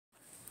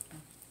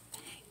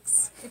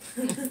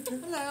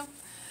Hello.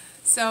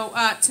 So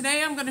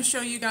today I'm going to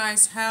show you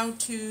guys how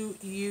to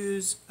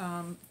use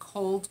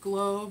cold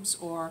globes,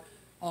 or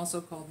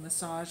also called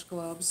massage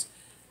globes.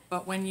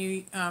 But when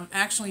you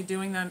actually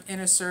doing them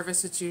in a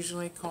service, it's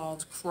usually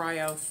called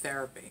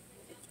cryotherapy.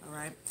 All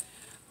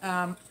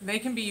right. They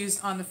can be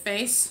used on the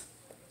face,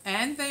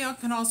 and they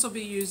can also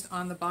be used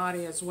on the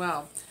body as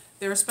well.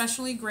 They're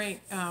especially great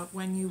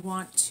when you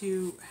want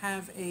to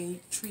have a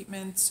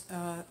treatment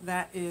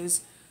that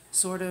is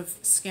sort of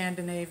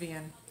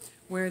Scandinavian,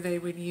 where they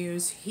would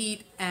use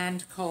heat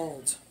and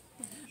cold.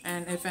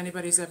 And if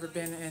anybody's ever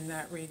been in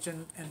that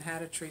region and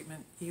had a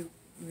treatment, you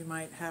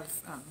might have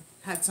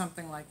had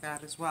something like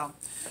that as well.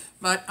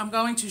 But I'm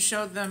going to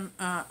show them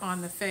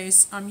on the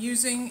face. I'm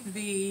using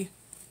the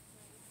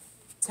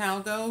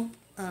Talgo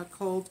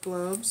cold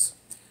globes.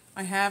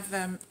 I have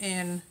them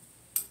in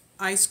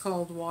ice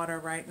cold water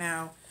right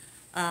now.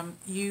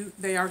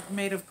 They are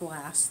made of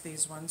glass,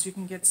 these ones. You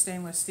can get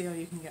stainless steel,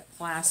 you can get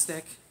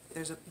plastic.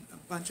 There's a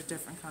bunch of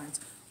different kinds.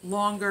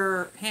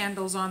 Longer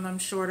handles on them,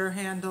 shorter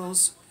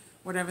handles,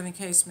 whatever the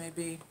case may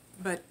be.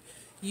 But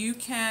you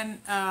can,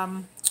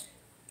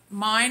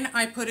 mine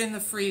I put in the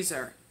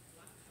freezer.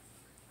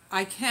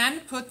 I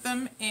can put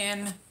them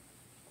in,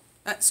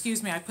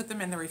 I put them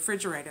in the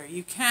refrigerator.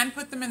 You can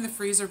put them in the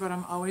freezer, but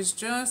I'm always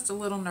just a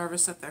little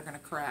nervous that they're going to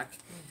crack.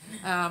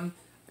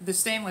 The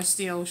stainless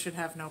steel should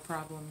have no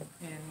problem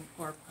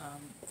or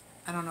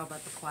I don't know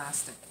about the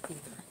plastic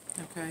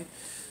either, okay?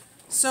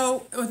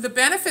 So the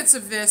benefits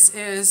of this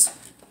is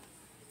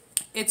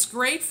it's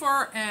great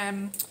for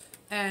an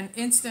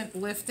instant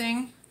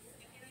lifting.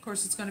 Of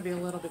course, it's going to be a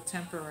little bit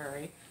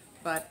temporary,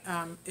 but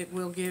it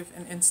will give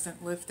an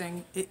instant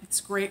lifting. It's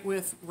great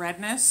with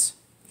redness.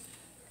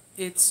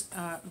 It's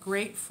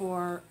great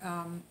for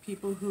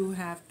people who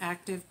have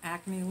active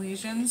acne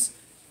lesions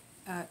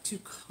to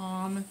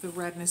calm the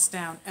redness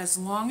down, as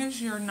long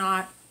as you're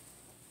not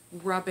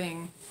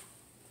rubbing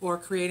or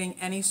creating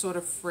any sort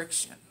of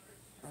friction,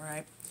 all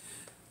right?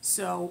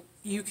 So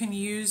you can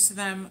use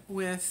them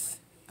with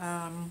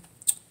an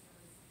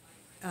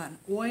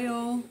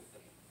oil,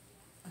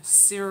 a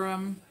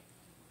serum.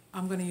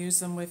 I'm going to use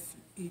them with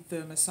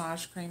the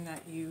massage cream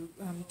that you,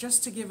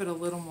 just to give it a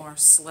little more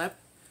slip.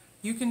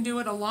 You can do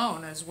it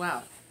alone as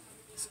well.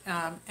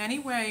 Any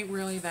way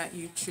really that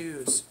you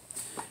choose.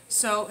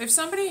 So if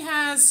somebody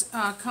has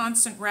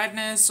constant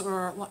redness,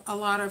 or a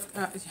lot of,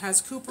 has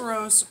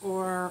cuperose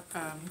or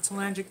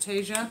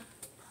telangiectasia,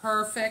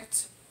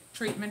 perfect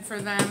treatment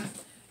for them.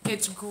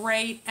 It's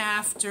great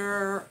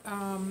after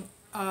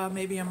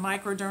maybe a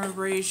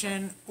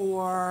microdermabrasion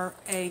or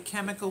a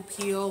chemical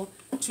peel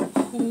to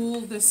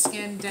cool the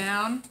skin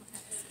down.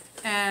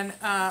 And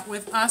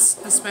with us,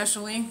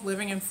 especially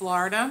living in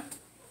Florida,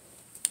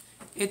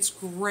 it's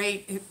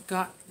great.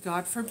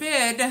 God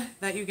forbid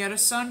that you get a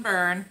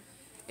sunburn.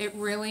 It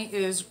really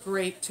is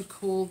great to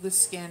cool the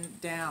skin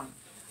down.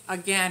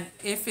 Again,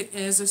 if it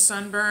is a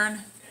sunburn,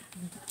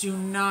 do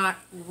not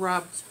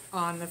rub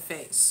on the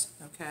face,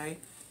 okay?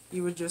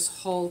 You would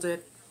just hold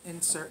it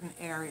in certain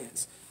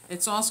areas.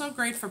 It's also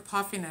great for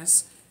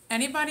puffiness.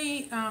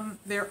 Anybody,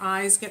 their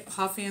eyes get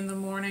puffy in the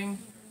morning?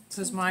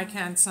 Because mine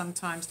can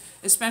sometimes,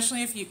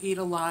 especially if you eat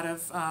a lot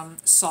of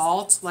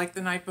salt, like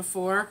the night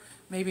before,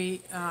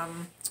 maybe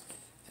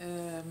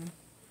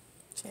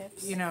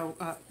chips. You know,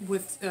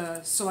 with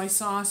soy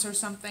sauce or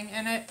something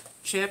in it,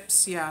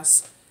 chips,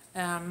 yes.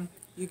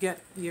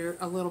 You're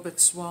a little bit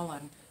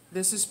swollen.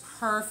 This is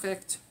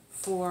perfect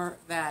for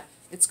that.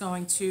 It's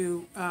going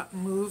to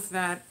move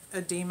that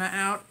edema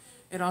out.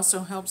 It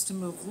also helps to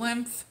move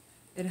lymph.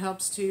 It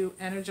helps to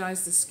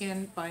energize the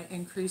skin by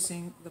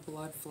increasing the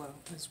blood flow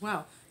as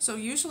well. So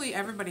usually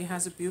everybody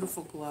has a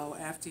beautiful glow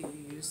after you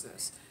use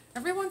this.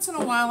 Every once in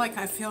a while, like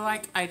I feel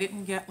like I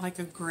didn't get like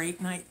a great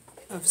night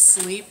of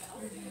sleep,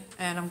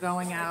 and I'm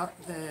going out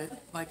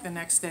the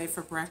next day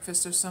for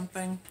breakfast or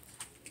something,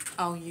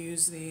 I'll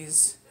use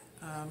these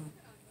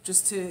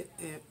just to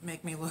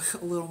make me look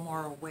a little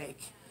more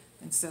awake,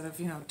 instead of,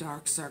 you know,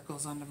 dark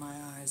circles under my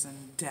eyes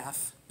and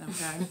death,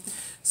 okay?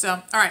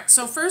 So, all right,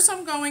 so first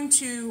I'm going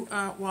to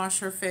wash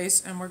her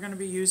face, and we're going to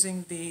be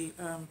using the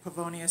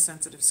Pavonia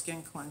Sensitive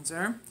Skin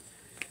Cleanser.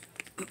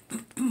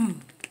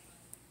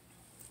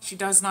 She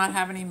does not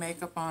have any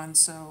makeup on,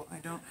 so I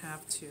don't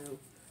have to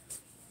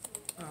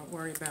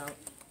worry about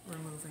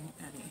removing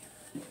any.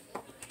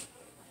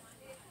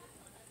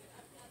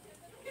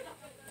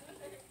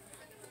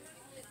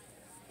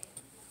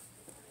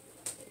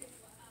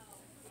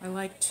 I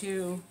like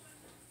to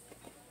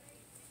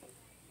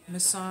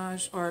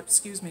massage, or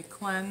excuse me,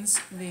 cleanse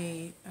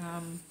the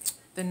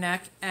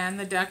neck and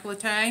the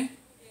décolleté.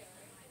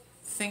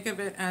 Think of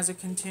it as a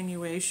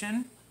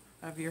continuation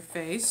of your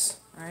face,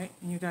 right?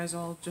 And you guys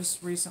all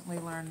just recently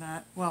learned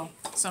that. Well,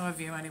 some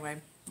of you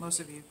anyway. Most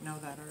of you know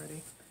that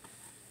already.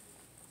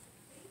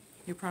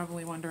 You're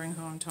probably wondering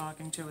who I'm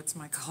talking to. It's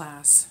my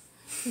class.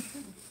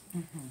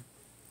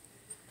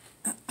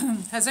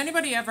 Has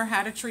anybody ever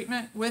had a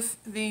treatment with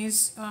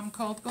these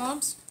cold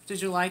globes?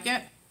 Did you like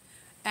it?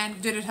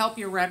 And did it help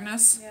your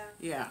redness?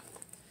 Yeah.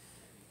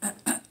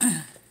 Yeah.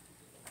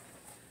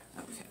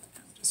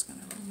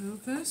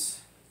 remove this.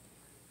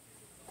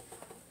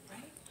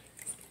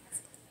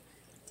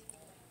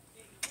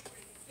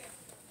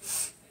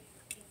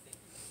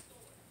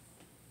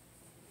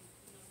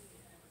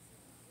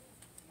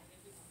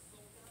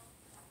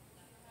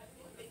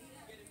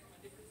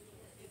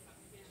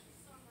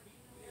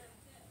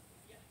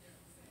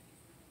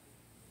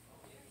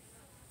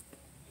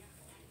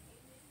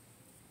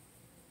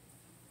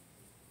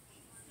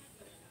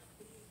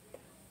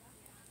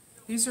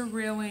 These are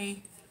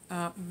really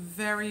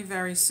very,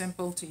 very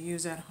simple to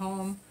use at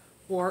home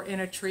or in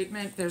a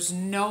treatment. There's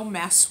no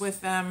mess with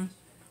them,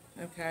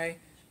 okay?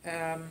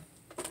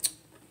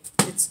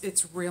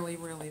 It's really,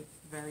 really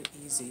very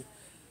easy.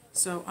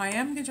 So I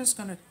am just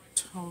going to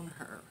tone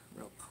her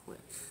real quick.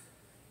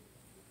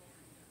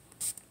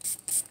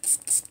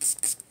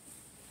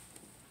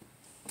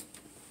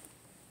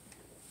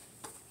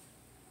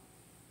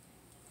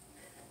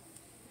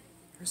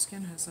 Her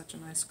skin has such a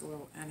nice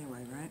glow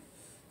anyway, right?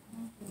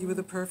 You were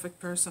the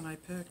perfect person I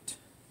picked.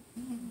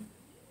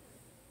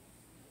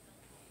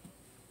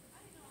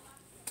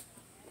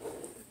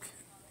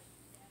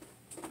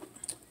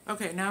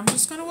 Okay, now I'm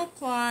just going to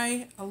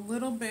apply a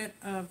little bit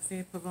of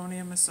the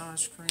Pavonia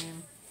massage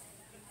cream.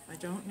 I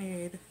don't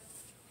need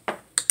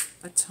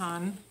a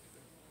ton.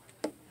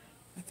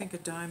 I think a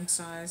dime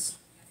size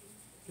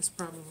is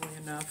probably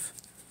enough.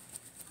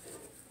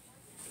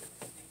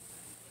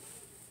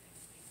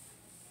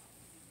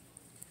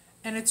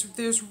 And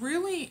there's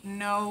really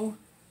no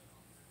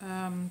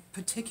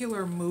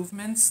particular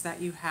movements that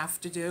you have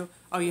to do.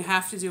 Oh, you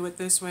have to do it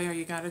this way, or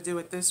you got to do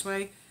it this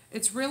way.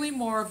 It's really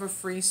more of a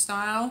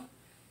freestyle.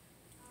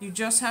 You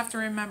just have to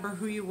remember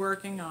who you're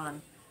working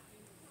on.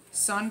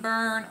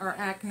 Sunburn or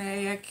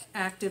acneic,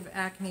 active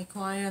acne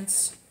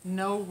clients,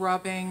 no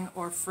rubbing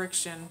or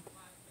friction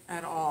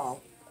at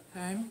all.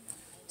 Okay?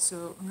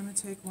 So I'm going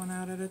to take one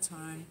out at a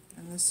time,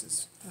 and this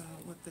is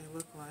what they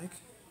look like.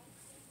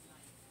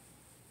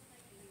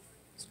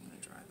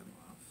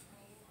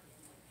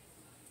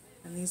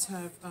 And these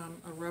have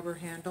a rubber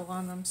handle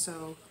on them,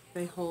 so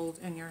they hold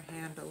in your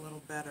hand a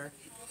little better.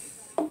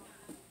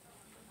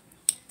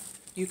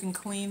 You can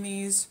clean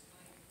these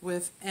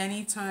with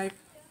any type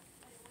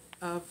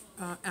of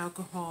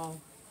alcohol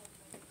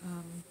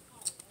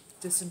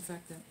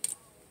disinfectant.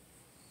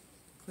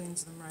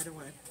 Cleans them right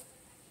away.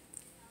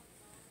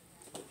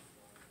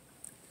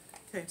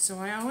 Okay, so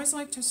I always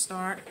like to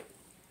start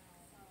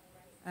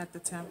at the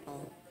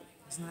temple.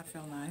 Doesn't that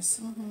feel nice?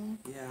 Mm-hmm.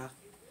 Yeah.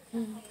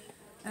 Mm-hmm.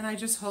 And I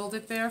just hold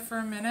it there for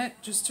a minute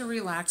just to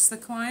relax the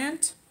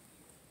client.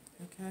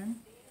 Okay?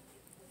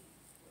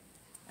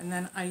 And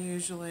then I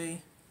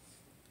usually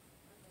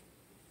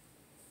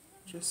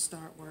just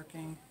start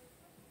working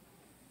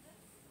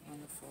on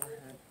the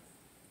forehead.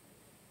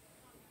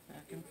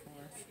 Back and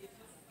forth.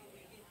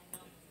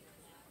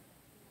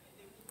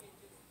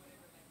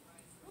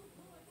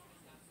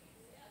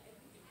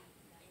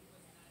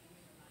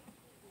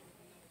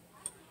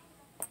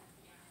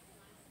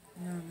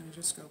 And then I'm going to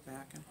just go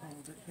back and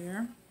hold it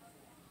here.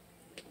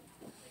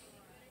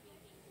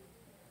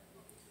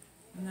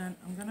 And then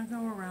I'm going to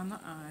go around the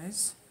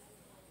eyes.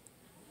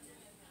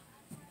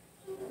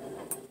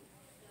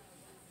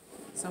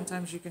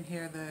 Sometimes you can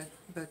hear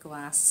the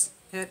glass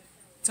hit.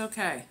 It's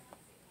okay.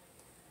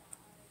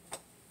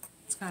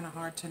 It's kind of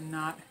hard to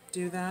not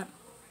do that.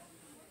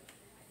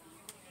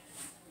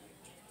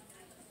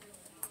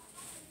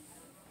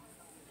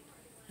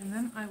 And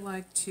then I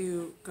like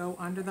to go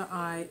under the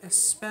eye,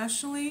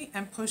 especially,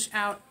 and push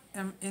out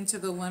into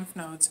the lymph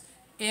nodes.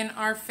 In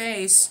our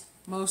face,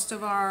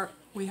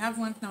 we have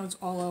lymph nodes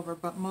all over,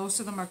 but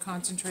most of them are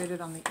concentrated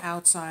on the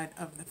outside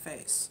of the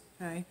face,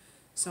 okay?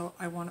 So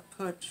I want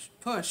to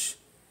push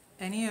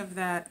any of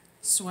that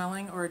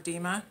swelling or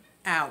edema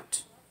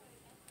out.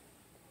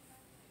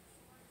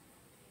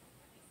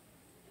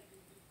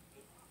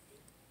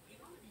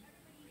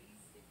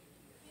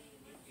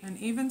 And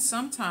even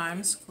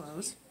sometimes,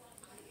 close,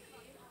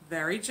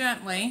 very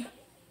gently,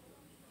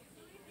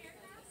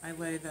 I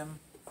lay them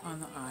on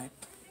the eye.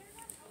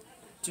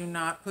 Do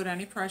not put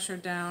any pressure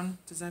down.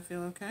 Does that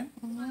feel okay?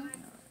 Mm-hmm. All right.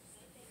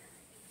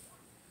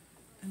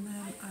 And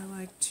then I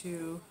like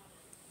to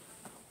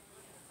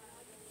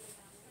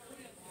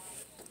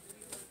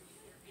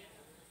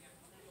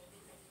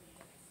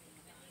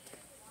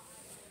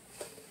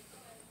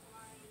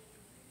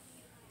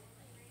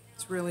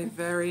it's really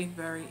very,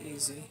 very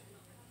easy.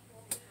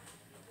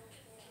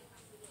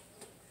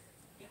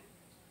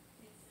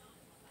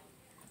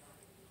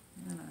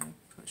 And then I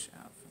push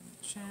out from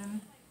the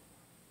chin.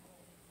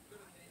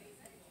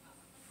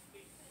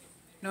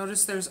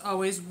 Notice there's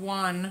always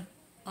one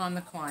on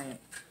the client,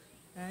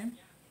 okay?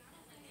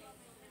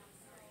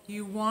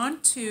 You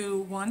want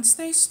to, once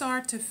they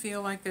start to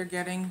feel like they're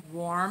getting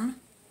warm,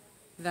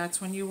 that's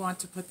when you want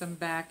to put them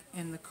back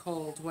in the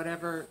cold,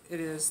 whatever it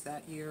is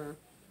that you're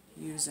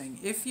using.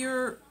 If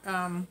you're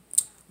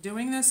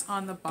doing this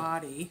on the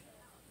body,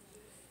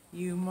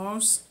 you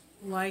most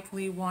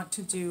likely want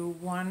to do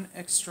one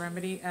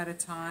extremity at a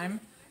time.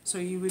 So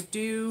you would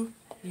do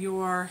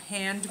your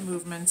hand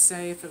movements,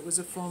 say if it was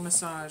a full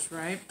massage,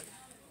 right?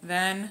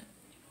 Then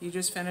you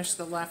just finished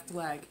the left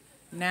leg.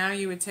 Now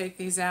you would take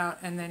these out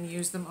and then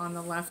use them on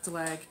the left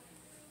leg,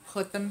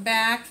 put them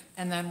back,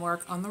 and then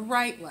work on the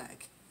right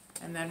leg.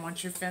 And then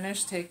once you're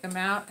finished, take them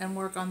out and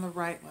work on the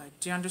right leg.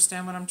 Do you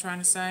understand what I'm trying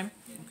to say?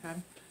 Okay.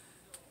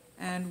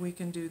 And we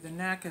can do the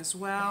neck as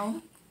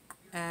well,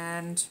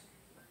 and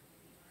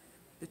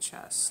the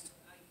chest.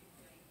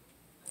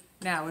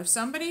 Now, if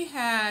somebody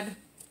had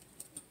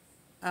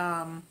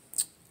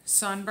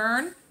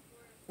sunburn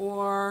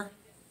or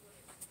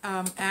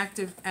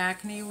active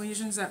acne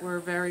lesions that were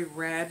very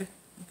red,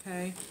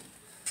 okay,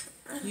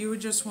 you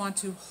would just want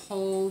to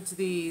hold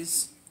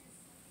these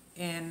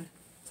in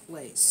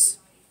place.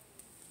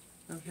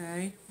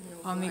 Okay?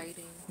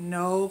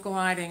 No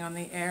gliding on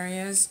the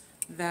areas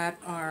that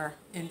are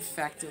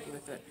infected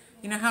with it.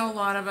 You know how a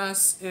lot of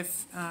us,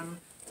 if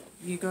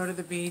you go to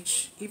the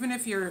beach, even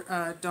if you're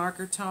a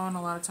darker tone,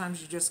 a lot of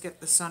times you just get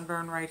the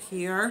sunburn right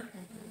here,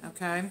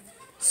 okay?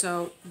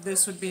 So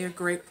this would be a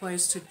great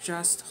place to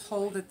just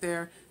hold it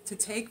there to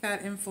take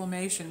that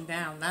inflammation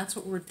down. That's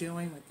what we're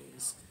doing with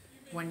these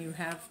when you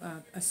have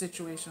a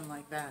situation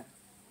like that,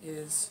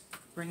 is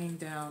bringing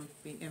down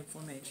the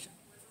inflammation,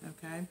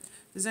 okay?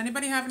 Does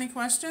anybody have any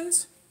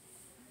questions?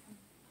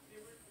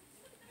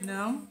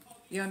 No?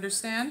 You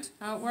understand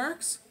how it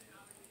works?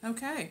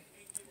 Okay.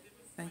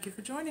 Thank you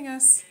for joining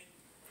us.